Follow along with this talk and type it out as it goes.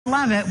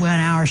Love it when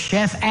our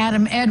chef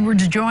Adam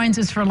Edwards joins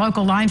us for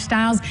Local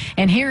Lifestyles.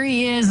 And here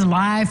he is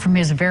live from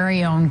his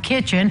very own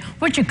kitchen.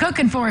 What you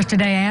cooking for us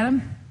today,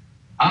 Adam?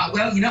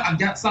 Well, I've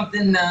got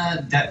something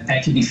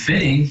that could be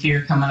fitting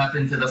here coming up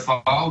into the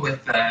fall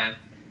with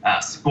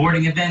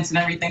sporting events and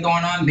everything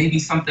going on. Maybe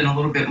something a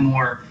little bit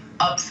more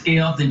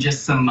upscale than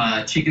just some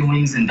chicken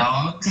wings and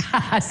dogs.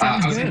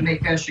 I was going to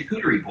make a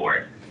charcuterie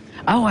board.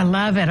 Oh, I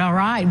love it. All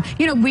right.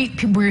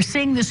 We're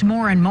seeing this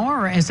more and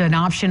more as an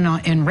option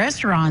in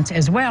restaurants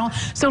as well.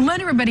 So let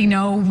everybody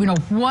know,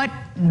 what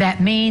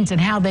that means and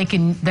how they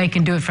can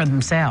do it for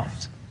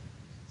themselves.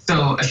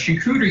 So a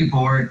charcuterie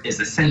board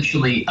is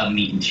essentially a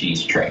meat and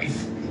cheese tray.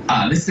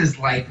 This is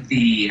like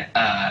the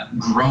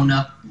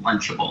grown-up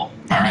Lunchable, all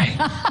right?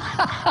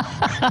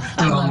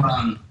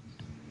 So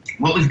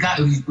what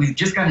we've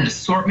just got an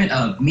assortment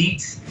of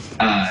meats,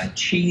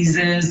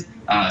 cheeses,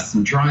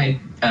 some dried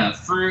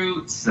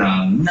fruits,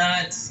 some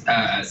nuts,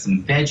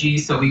 some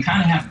veggies. So we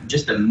kind of have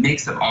just a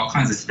mix of all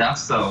kinds of stuff.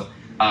 So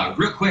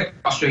real quick,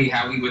 I'll show you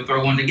how we would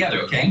throw one together,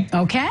 okay?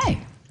 Okay.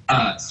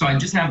 So I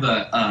just have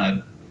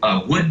a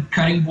wood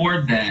cutting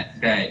board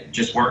that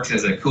just works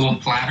as a cool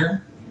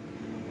platter.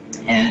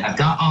 And I've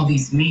got all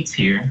these meats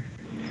here.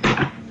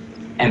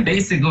 And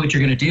basically what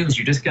you're going to do is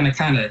you're just going to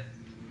kind of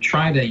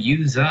try to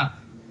use up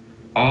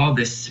all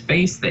this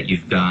space that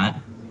you've got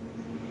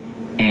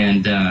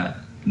and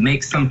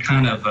make some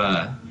kind of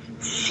a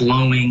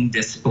flowing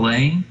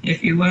display,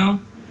 if you will.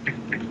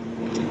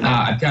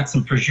 I've got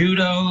some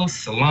prosciutto,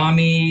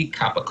 salami,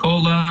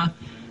 capicola.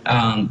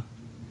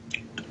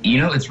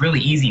 It's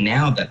really easy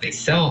now that they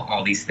sell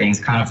all these things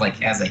kind of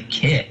like as a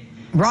kit.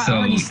 Right, so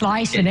already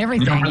sliced and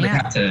everything. You don't really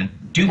have to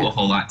do a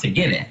whole lot to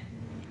get it.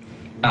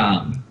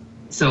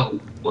 So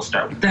we'll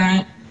start with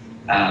that.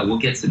 We'll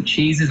get some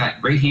cheeses.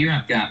 Like right here,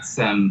 I've got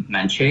some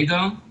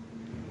manchego.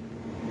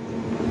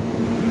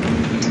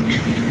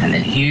 And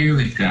then here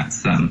we've got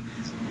some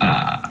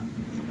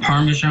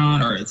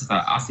Parmesan, or it's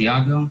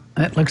Asiago.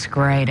 That looks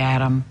great,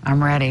 Adam.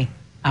 I'm ready.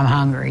 I'm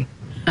hungry.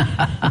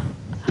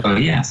 Oh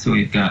yeah, so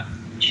we've got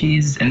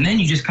cheese. And then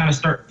you just kind of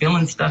start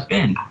filling stuff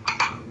in.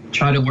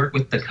 Try to work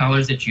with the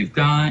colors that you've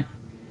got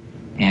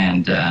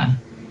and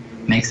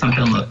make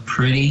something look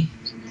pretty.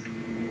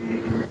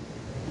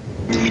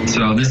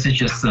 So this is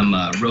just some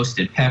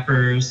roasted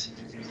peppers.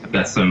 I've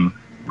got some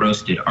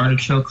roasted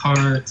artichoke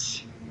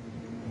hearts.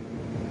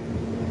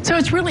 So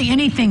it's really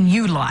anything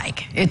you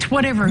like. It's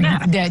whatever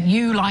that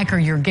you like or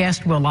your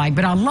guest will like.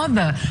 But I love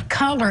the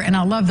color and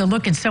I love the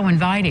look. It's so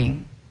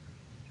inviting.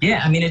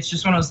 Yeah, I mean, it's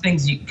just one of those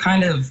things you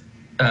kind of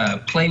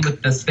play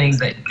with those things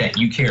that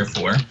you care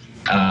for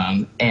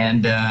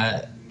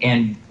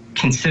and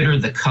consider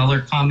the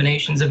color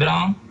combinations of it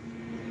all.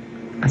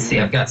 Let's see,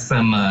 I've got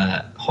some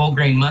whole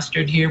grain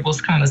mustard here. We'll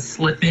kind of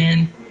slip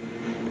in.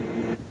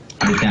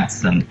 We've got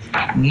some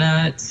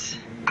nuts.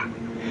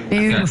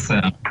 Beautiful.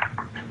 I've got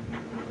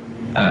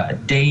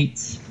some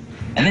dates.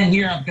 And then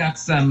here I've got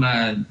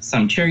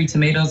some cherry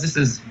tomatoes. This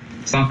is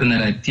something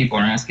that people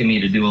are asking me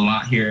to do a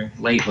lot here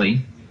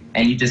lately.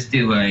 And you just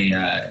do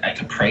a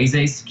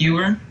caprese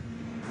skewer.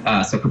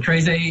 So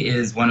caprese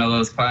is one of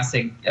those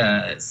classic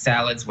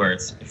salads where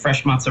it's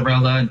fresh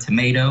mozzarella and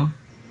tomato.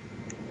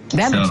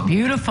 That looks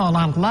beautiful.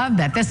 I love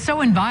that. That's so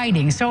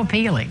inviting, so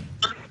appealing.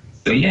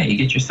 So yeah, you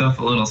get yourself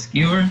a little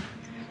skewer,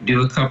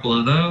 do a couple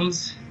of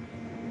those,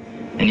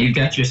 and you've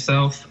got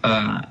yourself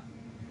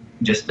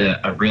just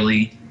a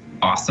really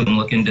awesome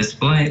looking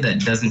display that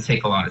doesn't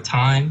take a lot of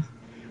time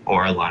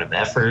or a lot of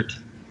effort.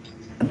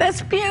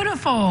 That's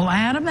beautiful,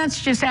 Adam. That's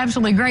just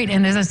absolutely great.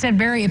 And as I said,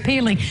 very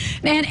appealing.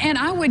 And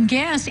I would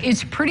guess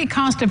it's pretty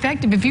cost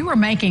effective. If you were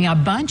making a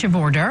bunch of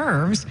hors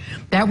d'oeuvres,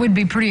 that would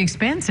be pretty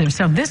expensive.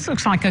 So this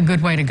looks like a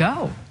good way to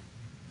go.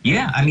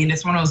 Yeah, I mean,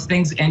 it's one of those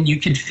things, and you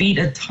could feed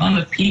a ton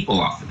of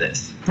people off of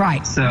this.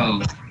 Right.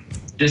 So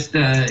just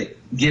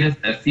get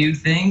a few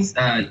things.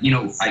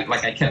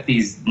 I kept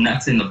these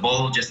nuts in the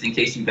bowl just in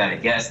case you've got a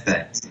guest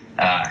that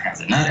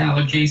has a nut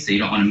allergy, so you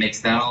don't want to mix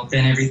that all up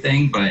in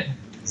everything. But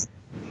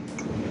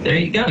there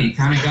you go. You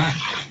kind of got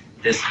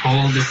this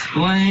whole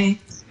display.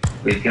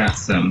 We've got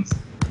some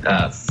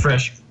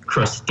fresh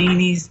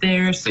crostinis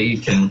there, so you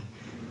can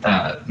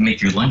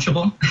make your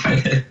Lunchable.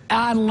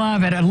 I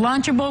love it. A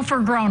Lunchable for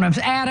grown-ups.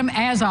 Adam,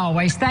 as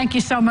always, thank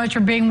you so much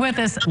for being with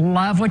us.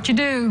 Love what you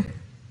do.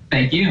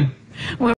 Thank you.